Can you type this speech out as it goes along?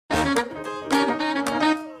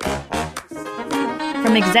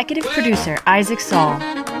From executive producer Isaac Saul,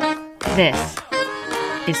 this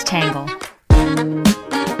is Tangle.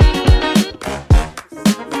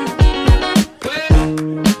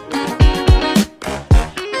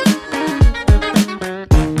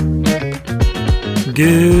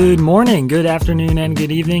 Good morning, good afternoon, and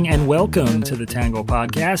good evening, and welcome to the Tangle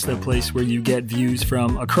Podcast, a place where you get views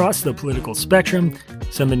from across the political spectrum,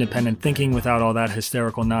 some independent thinking without all that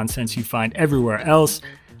hysterical nonsense you find everywhere else.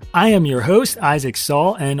 I am your host, Isaac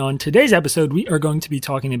Saul, and on today's episode, we are going to be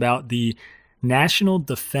talking about the National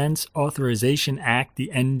Defense Authorization Act, the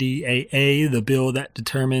NDAA, the bill that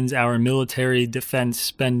determines our military defense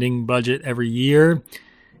spending budget every year.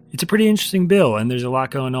 It's a pretty interesting bill, and there's a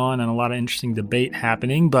lot going on and a lot of interesting debate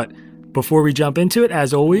happening. But before we jump into it,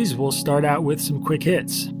 as always, we'll start out with some quick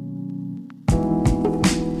hits.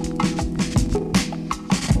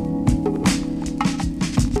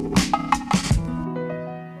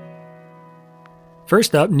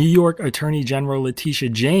 First up, New York Attorney General Letitia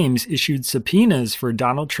James issued subpoenas for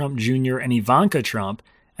Donald Trump Jr. and Ivanka Trump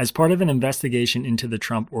as part of an investigation into the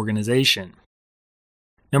Trump Organization.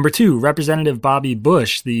 Number 2, Representative Bobby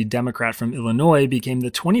Bush, the Democrat from Illinois, became the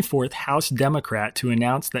 24th House Democrat to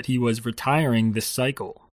announce that he was retiring this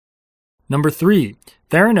cycle. Number 3,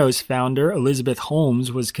 Theranos founder Elizabeth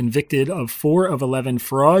Holmes was convicted of 4 of 11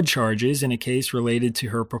 fraud charges in a case related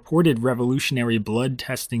to her purported revolutionary blood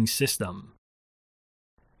testing system.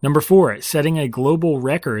 Number 4, setting a global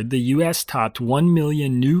record, the U.S. topped 1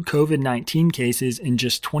 million new COVID-19 cases in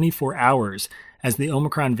just 24 hours as the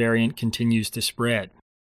Omicron variant continues to spread.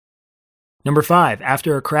 Number 5,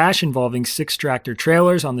 after a crash involving 6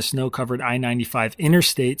 tractor-trailers on the snow-covered I-95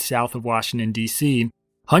 interstate south of Washington, D.C.,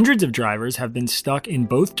 hundreds of drivers have been stuck in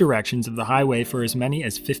both directions of the highway for as many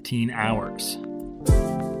as 15 hours.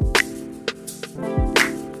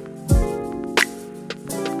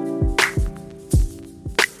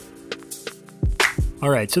 All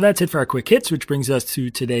right, so that's it for our quick hits, which brings us to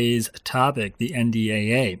today's topic, the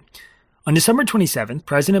NDAA. On December 27th,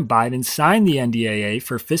 President Biden signed the NDAA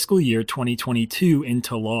for fiscal year 2022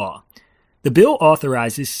 into law. The bill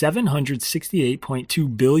authorizes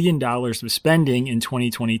 $768.2 billion of spending in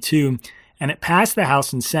 2022, and it passed the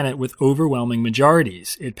House and Senate with overwhelming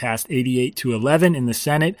majorities. It passed 88-11 in the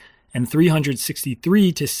Senate and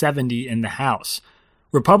 363-70 in the House.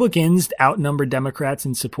 Republicans outnumber Democrats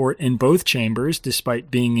in support in both chambers,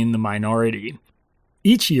 despite being in the minority.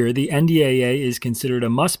 Each year, the NDAA is considered a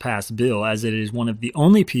must-pass bill, as it is one of the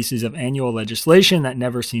only pieces of annual legislation that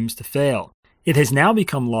never seems to fail. It has now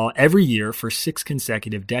become law every year for 6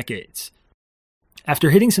 consecutive decades. After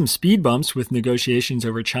hitting some speed bumps with negotiations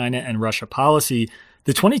over China and Russia policy,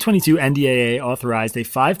 the 2022 NDAA authorized a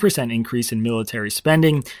 5% increase in military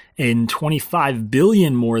spending and $25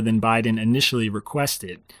 billion more than Biden initially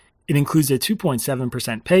requested. It includes a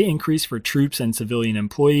 2.7% pay increase for troops and civilian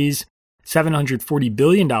employees. $740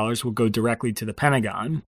 billion will go directly to the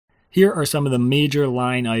Pentagon. Here are some of the major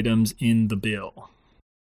line items in the bill.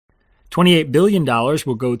 $28 billion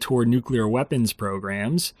will go toward nuclear weapons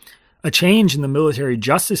programs. A change in the military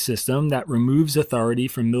justice system that removes authority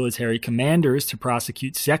from military commanders to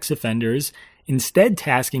prosecute sex offenders, instead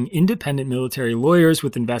tasking independent military lawyers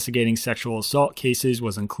with investigating sexual assault cases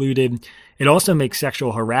was included. It also makes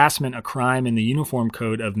sexual harassment a crime in the Uniform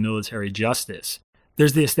Code of Military Justice.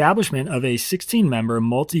 There's the establishment of a 16-member,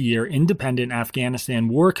 multi-year independent Afghanistan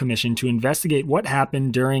War Commission to investigate what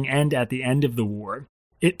happened during and at the end of the war.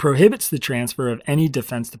 It prohibits the transfer of any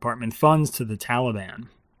Defense Department funds to the Taliban.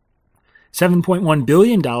 $7.1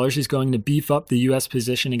 billion is going to beef up the U.S.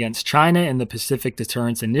 position against China in the Pacific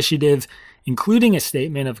Deterrence Initiative, including a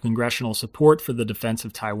statement of congressional support for the defense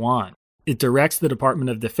of Taiwan. It directs the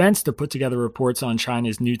Department of Defense to put together reports on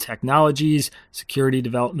China's new technologies, security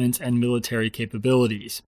developments, and military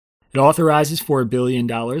capabilities. It authorizes $4 billion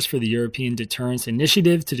for the European Deterrence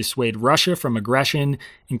Initiative to dissuade Russia from aggression,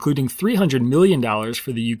 including $300 million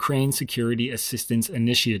for the Ukraine Security Assistance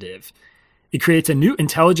Initiative. It creates a new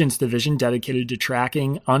intelligence division dedicated to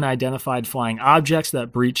tracking unidentified flying objects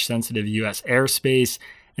that breach sensitive U.S. airspace,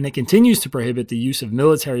 and it continues to prohibit the use of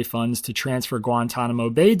military funds to transfer Guantanamo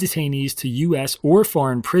Bay detainees to U.S. or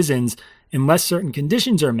foreign prisons unless certain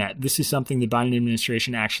conditions are met. This is something the Biden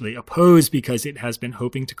administration actually opposed because it has been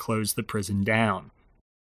hoping to close the prison down.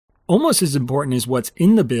 Almost as important as what's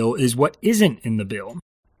in the bill is what isn't in the bill.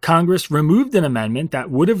 Congress removed an amendment that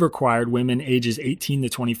would have required women ages 18 to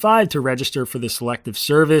 25 to register for the Selective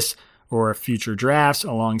Service or future drafts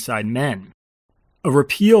alongside men. A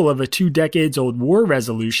repeal of a 2 decades-old war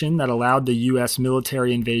resolution that allowed the U.S.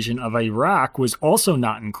 military invasion of Iraq was also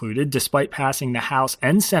not included, despite passing the House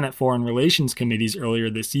and Senate Foreign Relations Committees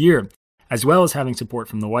earlier this year, as well as having support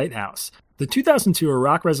from the White House. The 2002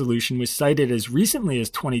 Iraq resolution was cited as recently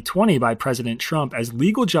as 2020 by President Trump as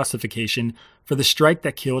legal justification for the strike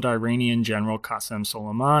that killed Iranian General Qasem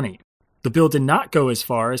Soleimani. The bill did not go as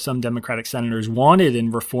far as some Democratic senators wanted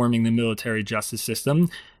in reforming the military justice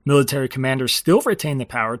system. Military commanders still retain the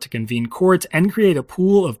power to convene courts and create a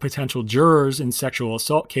pool of potential jurors in sexual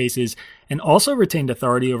assault cases, and also retained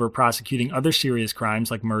authority over prosecuting other serious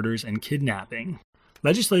crimes like murders and kidnapping.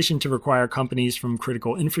 Legislation to require companies from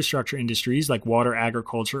critical infrastructure industries like water,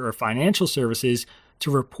 agriculture, or financial services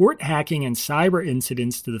to report hacking and cyber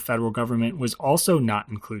incidents to the federal government was also not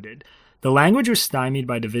included. The language was stymied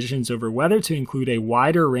by divisions over whether to include a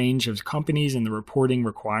wider range of companies in the reporting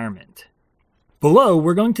requirement. Below,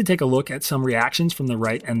 we're going to take a look at some reactions from the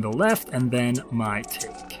right and the left, and then my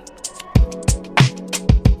take.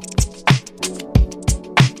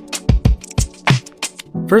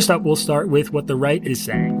 First up, we'll start with what the right is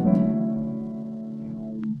saying.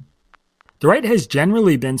 The right has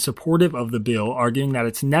generally been supportive of the bill, arguing that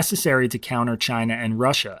it's necessary to counter China and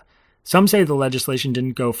Russia. Some say the legislation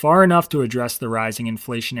didn't go far enough to address the rising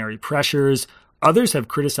inflationary pressures. Others have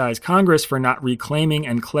criticized Congress for not reclaiming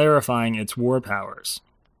and clarifying its war powers.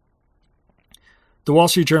 The Wall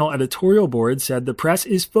Street Journal editorial board said the press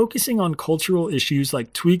is focusing on cultural issues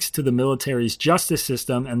like tweaks to the military's justice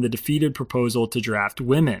system and the defeated proposal to draft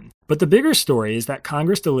women. But the bigger story is that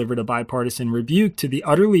Congress delivered a bipartisan rebuke to the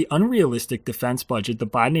utterly unrealistic defense budget the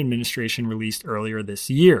Biden administration released earlier this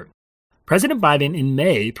year. President Biden in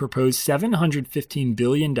May proposed $715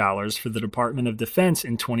 billion for the Department of Defense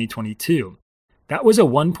in 2022. That was a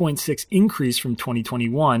 1.6 increase from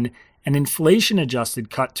 2021, an inflation-adjusted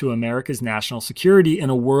cut to America's national security in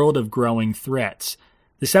a world of growing threats.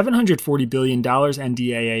 The $740 billion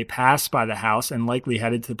NDAA passed by the House and likely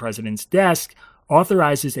headed to the president's desk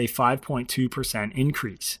authorizes a 5.2%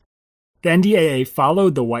 increase. The NDAA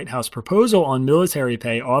followed the White House proposal on military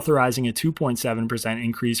pay, authorizing a 2.7%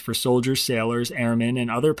 increase for soldiers, sailors, airmen,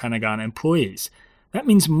 and other Pentagon employees. That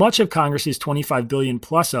means much of Congress's $25 billion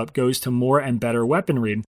plus-up goes to more and better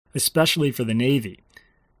weaponry, especially for the Navy.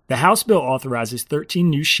 The House bill authorizes 13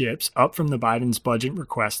 new ships, up from the Biden's budget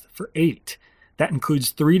request for 8. That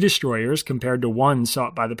includes 3 destroyers compared to 1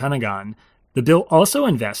 sought by the Pentagon. The bill also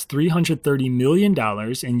invests $330 million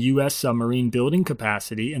in U.S. submarine building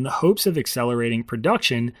capacity in the hopes of accelerating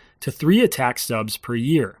production to 3 attack subs per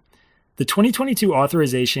year. The 2022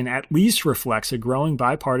 authorization at least reflects a growing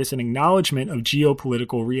bipartisan acknowledgement of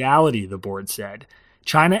geopolitical reality, the board said.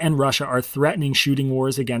 China and Russia are threatening shooting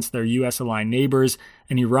wars against their U.S.-aligned neighbors,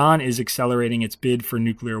 and Iran is accelerating its bid for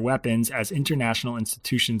nuclear weapons as international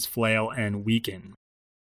institutions flail and weaken.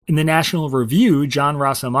 In the National Review, John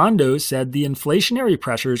Rossomando said the inflationary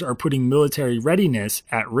pressures are putting military readiness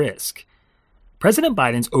at risk. President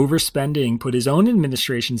Biden's overspending put his own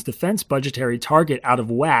administration's defense budgetary target out of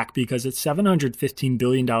whack because its $715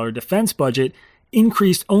 billion defense budget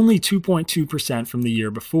increased only 2.2% from the year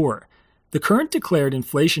before. The current declared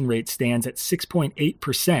inflation rate stands at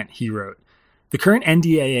 6.8%, he wrote. The current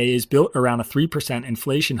NDAA is built around a 3%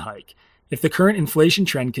 inflation hike. If the current inflation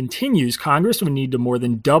trend continues, Congress would need to more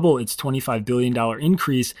than double its $25 billion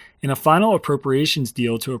increase in a final appropriations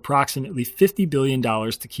deal to approximately $50 billion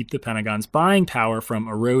to keep the Pentagon's buying power from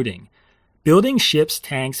eroding. Building ships,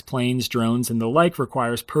 tanks, planes, drones, and the like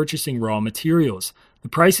requires purchasing raw materials, the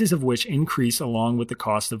prices of which increase along with the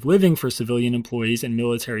cost of living for civilian employees and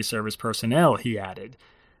military service personnel, he added.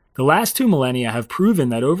 The last 2 millennia have proven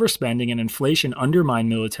that overspending and inflation undermine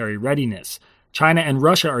military readiness. China and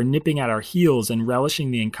Russia are nipping at our heels and relishing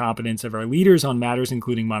the incompetence of our leaders on matters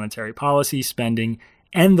including monetary policy, spending,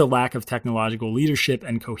 and the lack of technological leadership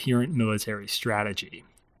and coherent military strategy.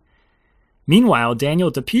 Meanwhile,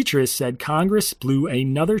 Daniel DePetris said Congress blew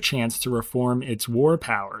another chance to reform its war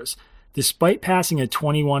powers. Despite passing a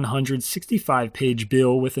 2,165-page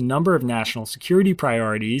bill with a number of national security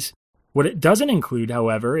priorities, what it doesn't include,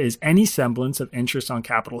 however, is any semblance of interest on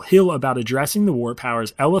Capitol Hill about addressing the war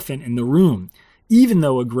powers elephant in the room, even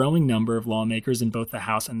though a growing number of lawmakers in both the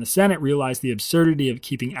House and the Senate realize the absurdity of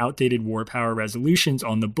keeping outdated war power resolutions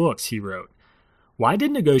on the books, he wrote. Why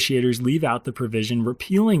did negotiators leave out the provision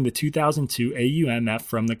repealing the 2002 AUMF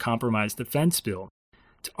from the compromise defense bill?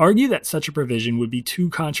 To argue that such a provision would be too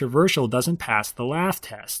controversial doesn't pass the laugh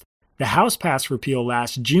test. The House passed repeal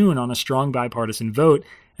last June on a strong bipartisan vote,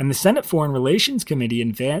 and the Senate Foreign Relations Committee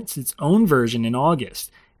advanced its own version in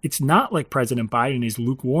August. It's not like President Biden is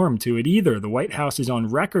lukewarm to it either. The White House is on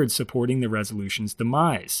record supporting the resolution's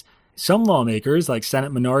demise. Some lawmakers, like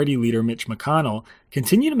Senate Minority Leader Mitch McConnell,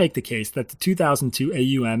 continue to make the case that the 2002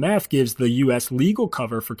 AUMF gives the U.S. legal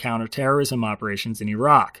cover for counterterrorism operations in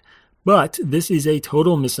Iraq. But this is a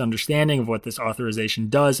total misunderstanding of what this authorization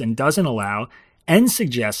does and doesn't allow, and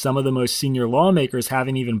suggests some of the most senior lawmakers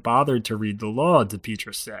haven't even bothered to read the law,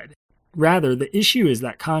 DePetris said. Rather, the issue is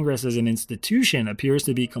that Congress as an institution appears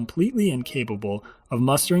to be completely incapable of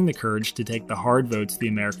mustering the courage to take the hard votes the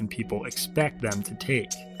American people expect them to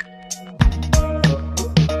take.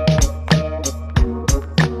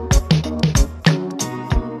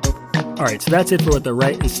 All right, so that's it for what the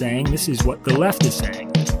right is saying. This is what the left is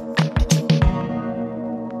saying.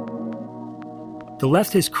 The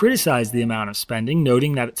left has criticized the amount of spending,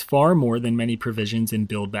 noting that it's far more than many provisions in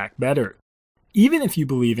Build Back Better. Even if you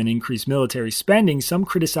believe in increased military spending, some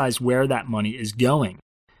criticize where that money is going.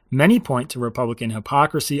 Many point to Republican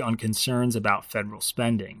hypocrisy on concerns about federal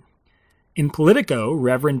spending. In Politico,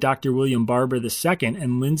 Reverend Dr. William Barber II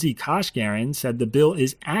and Lindsay Koshgarin said the bill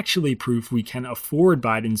is actually proof we can afford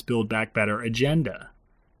Biden's Build Back Better agenda.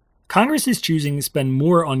 Congress is choosing to spend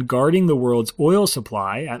more on guarding the world's oil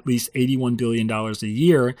supply, at least $81 billion a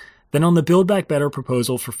year, than on the Build Back Better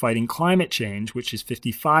proposal for fighting climate change, which is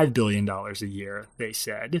 $55 billion a year, they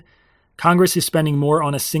said. Congress is spending more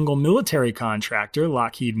on a single military contractor,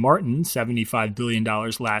 Lockheed Martin, $75 billion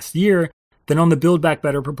last year, than on the Build Back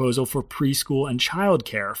Better proposal for preschool and child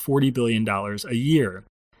care, $40 billion a year.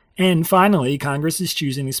 And finally, Congress is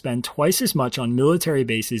choosing to spend twice as much on military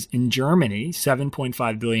bases in Germany,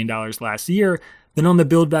 $7.5 billion last year, than on the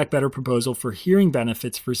Build Back Better proposal for hearing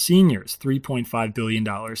benefits for seniors, $3.5 billion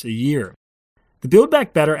a year. The Build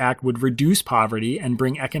Back Better Act would reduce poverty and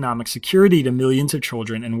bring economic security to millions of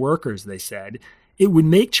children and workers, they said. It would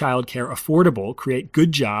make childcare affordable, create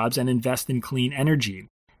good jobs, and invest in clean energy.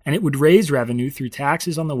 And it would raise revenue through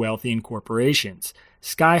taxes on the wealthy and corporations.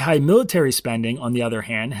 Sky-high military spending, on the other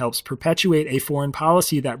hand, helps perpetuate a foreign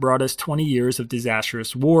policy that brought us 20 years of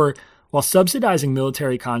disastrous war, while subsidizing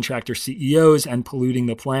military contractor CEOs and polluting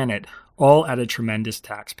the planet, all at a tremendous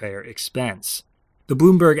taxpayer expense. The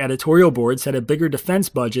Bloomberg editorial board said a bigger defense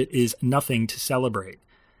budget is nothing to celebrate.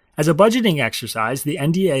 As a budgeting exercise, the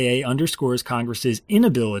NDAA underscores Congress's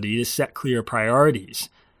inability to set clear priorities.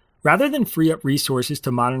 Rather than free up resources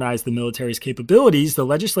to modernize the military's capabilities, the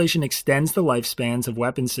legislation extends the lifespans of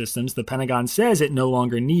weapon systems the Pentagon says it no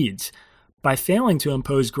longer needs. By failing to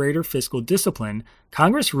impose greater fiscal discipline,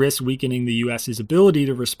 Congress risks weakening the U.S.'s ability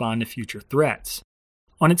to respond to future threats.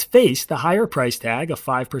 On its face, the higher price tag, a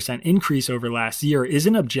 5% increase over last year,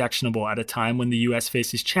 isn't objectionable at a time when the U.S.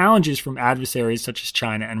 faces challenges from adversaries such as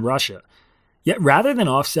China and Russia. Yet rather than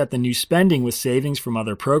offset the new spending with savings from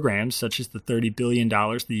other programs, such as the $30 billion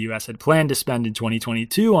the U.S. had planned to spend in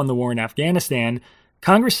 2022 on the war in Afghanistan,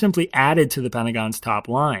 Congress simply added to the Pentagon's top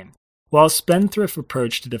line. While a spendthrift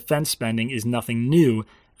approach to defense spending is nothing new,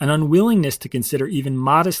 an unwillingness to consider even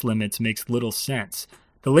modest limits makes little sense.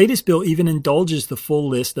 The latest bill even indulges the full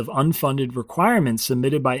list of unfunded requirements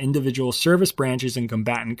submitted by individual service branches and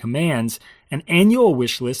combatant commands, an annual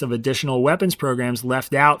wish list of additional weapons programs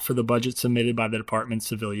left out for the budget submitted by the department's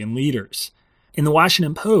civilian leaders. In the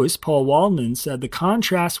Washington Post, Paul Waldman said the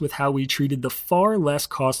contrast with how we treated the far less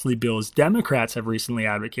costly bills Democrats have recently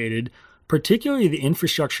advocated, particularly the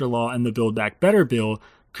infrastructure law and the Build Back Better bill,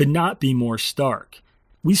 could not be more stark.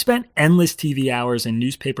 We spent endless TV hours and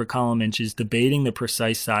newspaper column inches debating the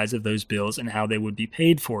precise size of those bills and how they would be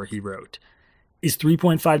paid for, he wrote. Is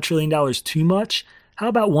 $3.5 trillion too much? How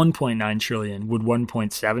about $1.9 trillion? Would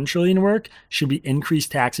 $1.7 trillion work? Should we increase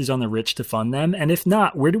taxes on the rich to fund them? And if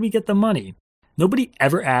not, where do we get the money? Nobody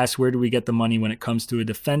ever asks where do we get the money when it comes to a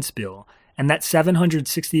defense bill. And that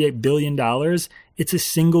 $768 billion, it's a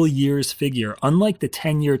single year's figure, unlike the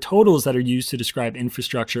 10-year totals that are used to describe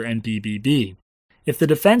infrastructure and BBB. If the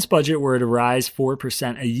defense budget were to rise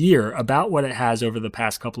 4% a year, about what it has over the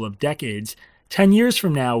past couple of decades, 10 years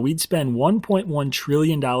from now, we'd spend $1.1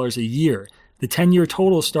 trillion a year. The 10-year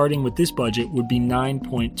total starting with this budget would be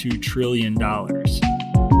 $9.2 trillion.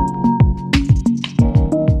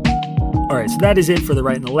 All right, so that is it for the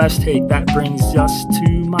right and the left's take. That brings us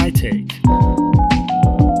to my take.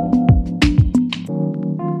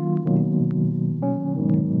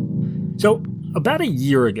 So, about a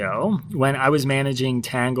year ago, when I was managing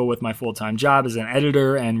Tangle with my full-time job as an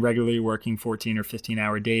editor and regularly working 14 or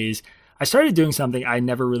 15-hour days, I started doing something I'd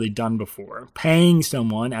never really done before, paying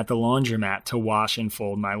someone at the laundromat to wash and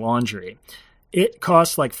fold my laundry. It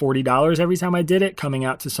cost like $40 every time I did it, coming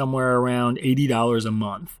out to somewhere around $80 a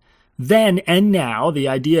month. Then and now, the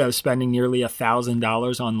idea of spending nearly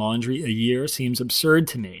 $1,000 on laundry a year seems absurd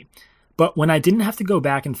to me. But when I didn't have to go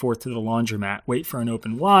back and forth to the laundromat, wait for an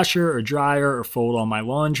open washer or dryer or fold all my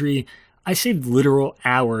laundry, I saved literal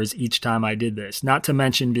hours each time I did this, not to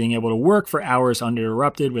mention being able to work for hours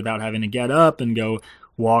uninterrupted without having to get up and go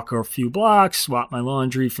walk a few blocks, swap my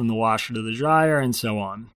laundry from the washer to the dryer, and so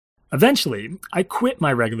on. Eventually, I quit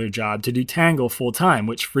my regular job to do Tangle full-time,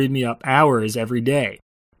 which freed me up hours every day.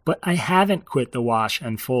 But I haven't quit the wash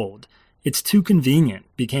and fold. It's too convenient,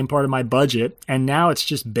 became part of my budget, and now it's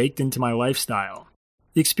just baked into my lifestyle.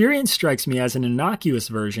 The experience strikes me as an innocuous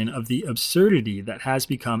version of the absurdity that has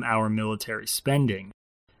become our military spending.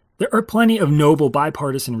 There are plenty of noble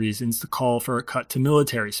bipartisan reasons to call for a cut to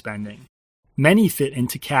military spending. Many fit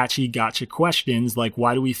into catchy gotcha questions like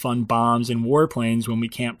why do we fund bombs and warplanes when we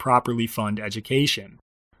can't properly fund education?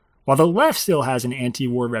 While the left still has an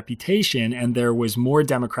anti-war reputation and there was more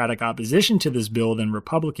Democratic opposition to this bill than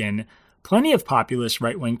Republican, plenty of populist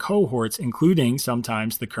right-wing cohorts, including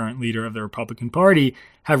sometimes the current leader of the Republican Party,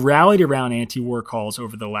 have rallied around anti-war calls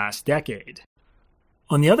over the last decade.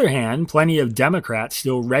 On the other hand, plenty of Democrats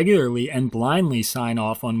still regularly and blindly sign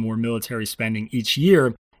off on more military spending each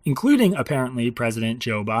year, including apparently President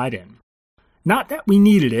Joe Biden. Not that we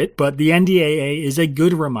needed it, but the NDAA is a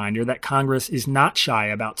good reminder that Congress is not shy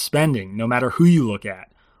about spending, no matter who you look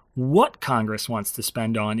at. What Congress wants to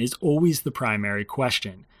spend on is always the primary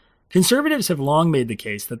question. Conservatives have long made the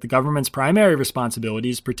case that the government's primary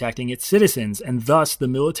responsibility is protecting its citizens, and thus the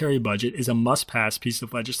military budget is a must-pass piece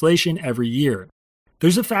of legislation every year.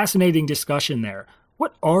 There's a fascinating discussion there.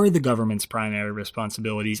 What are the government's primary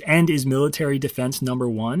responsibilities, and is military defense number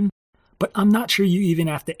one? But I'm not sure you even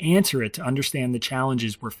have to answer it to understand the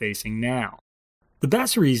challenges we're facing now. The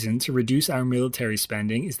best reason to reduce our military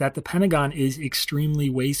spending is that the Pentagon is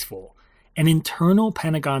extremely wasteful. An internal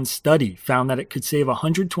Pentagon study found that it could save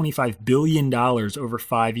 $125 billion over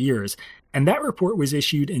 5 years, and that report was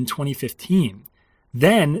issued in 2015.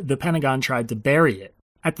 Then, the Pentagon tried to bury it.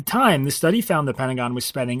 At the time, the study found the Pentagon was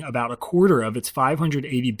spending about a quarter of its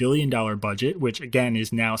 $580 billion budget, which again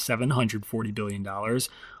is now $740 billion,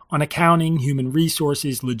 on accounting, human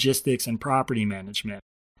resources, logistics, and property management,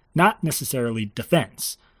 not necessarily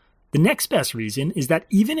defense. The next best reason is that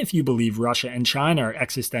even if you believe Russia and China are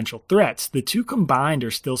existential threats, the two combined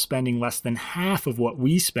are still spending less than half of what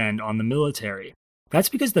we spend on the military. That's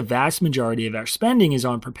because the vast majority of our spending is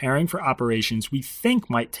on preparing for operations we think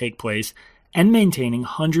might take place and maintaining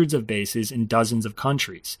hundreds of bases in dozens of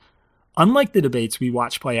countries. Unlike the debates we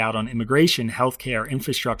watch play out on immigration, healthcare,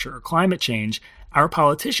 infrastructure, or climate change, our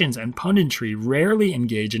politicians and punditry rarely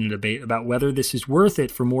engage in a debate about whether this is worth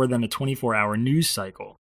it for more than a 24-hour news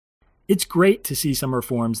cycle. It's great to see some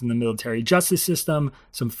reforms in the military justice system,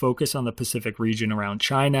 some focus on the Pacific region around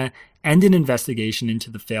China, and an investigation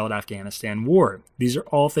into the failed Afghanistan war. These are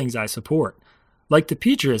all things I support. Like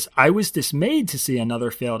DePetris, I was dismayed to see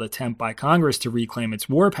another failed attempt by Congress to reclaim its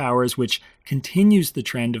war powers, which continues the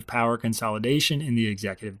trend of power consolidation in the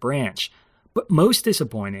executive branch. But most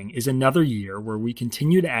disappointing is another year where we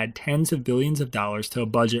continue to add tens of billions of dollars to a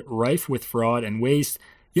budget rife with fraud and waste,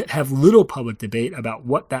 yet have little public debate about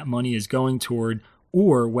what that money is going toward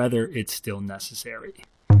or whether it's still necessary.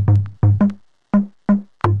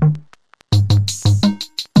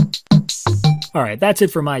 All right, that's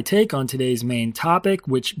it for my take on today's main topic,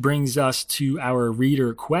 which brings us to our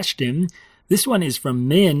reader question. This one is from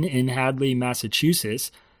Min in Hadley,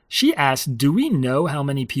 Massachusetts. She asked, do we know how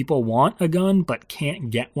many people want a gun but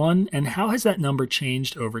can't get one, and how has that number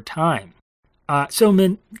changed over time? So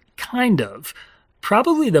Min, kind of.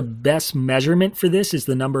 Probably the best measurement for this is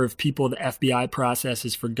the number of people the FBI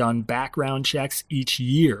processes for gun background checks each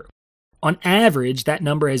year. On average, that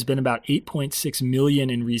number has been about 8.6 million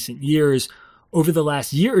in recent years. Over the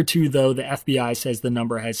last year or two, though, the FBI says the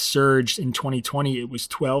number has surged. In 2020, it was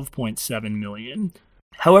 12.7 million.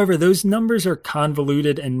 However, those numbers are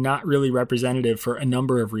convoluted and not really representative for a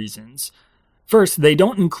number of reasons. First, they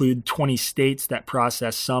don't include 20 states that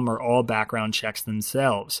process some or all background checks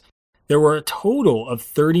themselves. There were a total of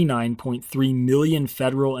 39.3 million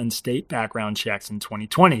federal and state background checks in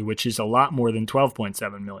 2020, which is a lot more than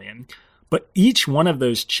 12.7 million. But each one of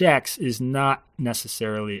those checks is not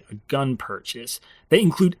necessarily a gun purchase. They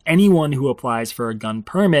include anyone who applies for a gun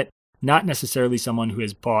permit, not necessarily someone who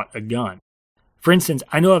has bought a gun. For instance,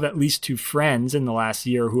 I know of at least 2 friends in the last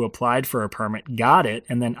year who applied for a permit, got it,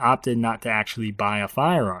 and then opted not to actually buy a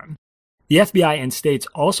firearm. The FBI and states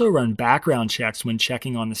also run background checks when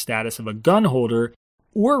checking on the status of a gun holder,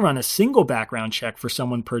 or run a single background check for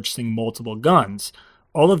someone purchasing multiple guns.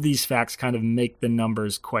 All of these facts kind of make the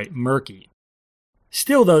numbers quite murky.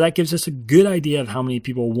 Still, though, that gives us a good idea of how many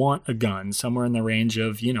people want a gun, somewhere in the range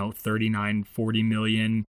of, 39, 40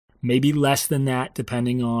 million, maybe less than that,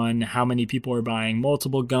 depending on how many people are buying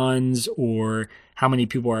multiple guns or how many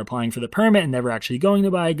people are applying for the permit and never actually going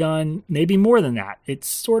to buy a gun. Maybe more than that. It's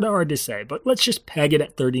sort of hard to say, but let's just peg it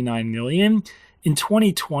at 39 million. In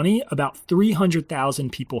 2020, about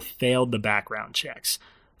 300,000 people failed the background checks.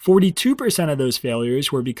 42% of those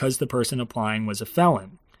failures were because the person applying was a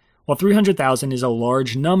felon. While 300,000 is a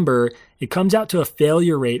large number, it comes out to a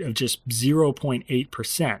failure rate of just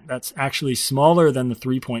 0.8%. That's actually smaller than the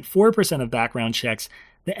 3.4% of background checks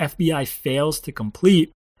the FBI fails to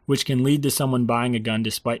complete, which can lead to someone buying a gun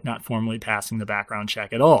despite not formally passing the background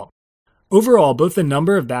check at all. Overall, both the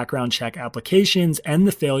number of background check applications and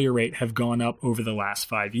the failure rate have gone up over the last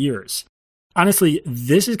 5 years. Honestly,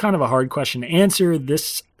 this is kind of a hard question to answer.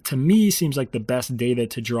 This, to me, seems like the best data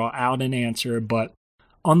to draw out an answer, but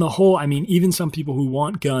on the whole, even some people who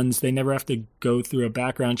want guns, they never have to go through a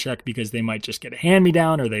background check because they might just get a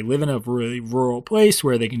hand-me-down or they live in a really rural place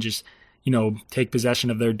where they can just, take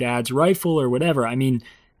possession of their dad's rifle or whatever.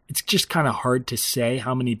 It's just kind of hard to say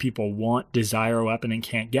how many people desire a weapon and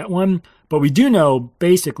can't get one. But we do know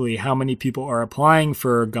basically how many people are applying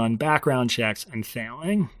for gun background checks and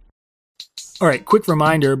failing. All right, quick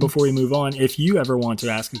reminder before we move on. If you ever want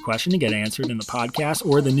to ask a question to get answered in the podcast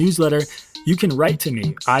or the newsletter, you can write to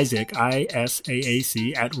me, Isaac,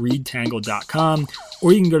 I-S-A-A-C, at readtangle.com,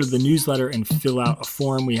 or you can go to the newsletter and fill out a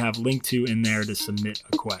form we have linked to in there to submit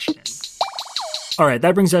a question. All right,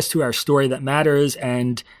 that brings us to our story that matters,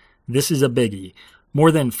 and this is a biggie.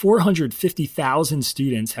 More than 450,000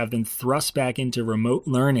 students have been thrust back into remote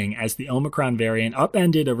learning as the Omicron variant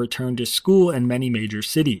upended a return to school in many major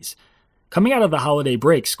cities. Coming out of the holiday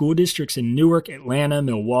break, school districts in Newark, Atlanta,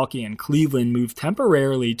 Milwaukee, and Cleveland moved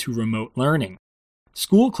temporarily to remote learning.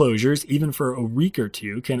 School closures, even for a week or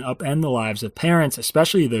two, can upend the lives of parents,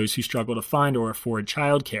 especially those who struggle to find or afford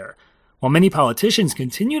childcare. While many politicians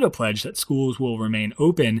continue to pledge that schools will remain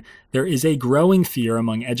open, there is a growing fear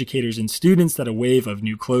among educators and students that a wave of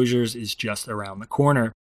new closures is just around the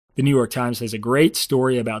corner. The New York Times has a great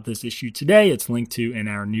story about this issue today. It's linked to in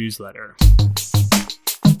our newsletter.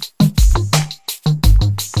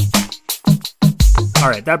 All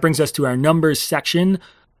right, that brings us to our numbers section.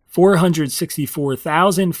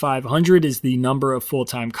 464,500 is the number of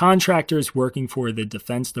full-time contractors working for the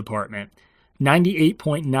Defense Department.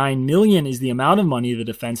 98.9 million is the amount of money the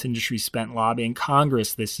defense industry spent lobbying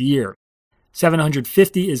Congress this year.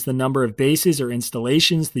 750 is the number of bases or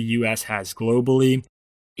installations the U.S. has globally.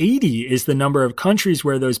 80 is the number of countries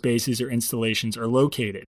where those bases or installations are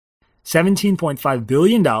located. $17.5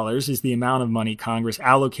 billion is the amount of money Congress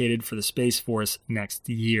allocated for the Space Force next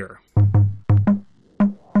year.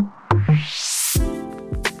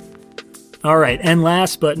 All right, and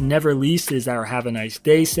last but never least is our Have a Nice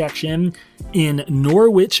Day section. In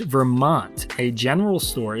Norwich, Vermont, a general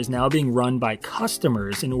store is now being run by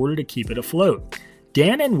customers in order to keep it afloat.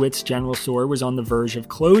 Dan and Witt's General Store was on the verge of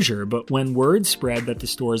closure, but when word spread that the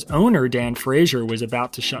store's owner, Dan Fraser, was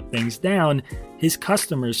about to shut things down, his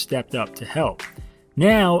customers stepped up to help.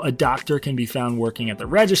 Now, a doctor can be found working at the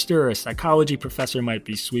register, a psychology professor might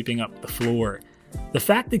be sweeping up the floor. The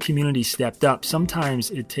fact the community stepped up,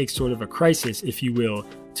 sometimes it takes sort of a crisis, if you will,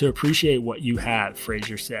 to appreciate what you have,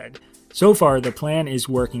 Fraser said. So far, the plan is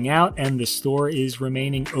working out and the store is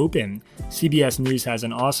remaining open. CBS News has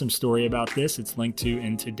an awesome story about this. It's linked to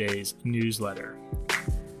in today's newsletter.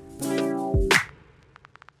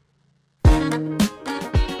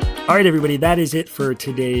 All right, everybody, that is it for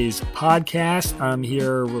today's podcast. I'm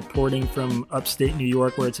here reporting from upstate New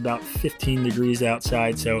York where it's about 15 degrees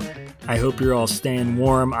outside, so I hope you're all staying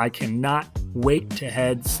warm. I cannot wait to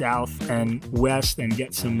head south and west and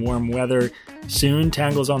get some warm weather soon.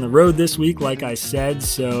 Tangle's on the road this week, like I said,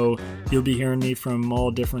 so you'll be hearing me from all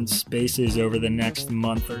different spaces over the next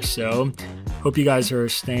month or so. Hope you guys are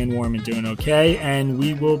staying warm and doing okay, and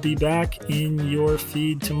we will be back in your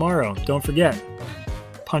feed tomorrow. Don't forget,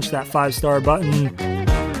 punch that 5-star button,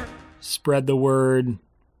 spread the word,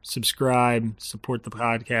 subscribe, support the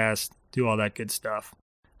podcast, do all that good stuff.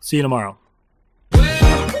 See you tomorrow.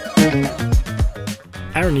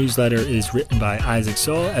 Our newsletter is written by Isaac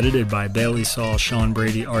Saul, edited by Bailey Saul, Sean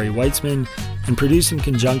Brady, Ari Weitzman, and produced in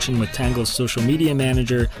conjunction with Tangle's social media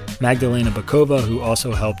manager, Magdalena Bakova, who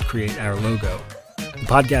also helped create our logo. The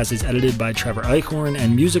podcast is edited by Trevor Eichhorn,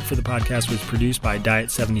 and music for the podcast was produced by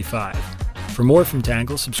Diet 75. For more from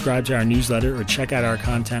Tangle, subscribe to our newsletter or check out our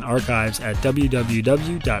content archives at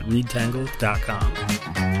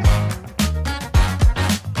www.readtangle.com.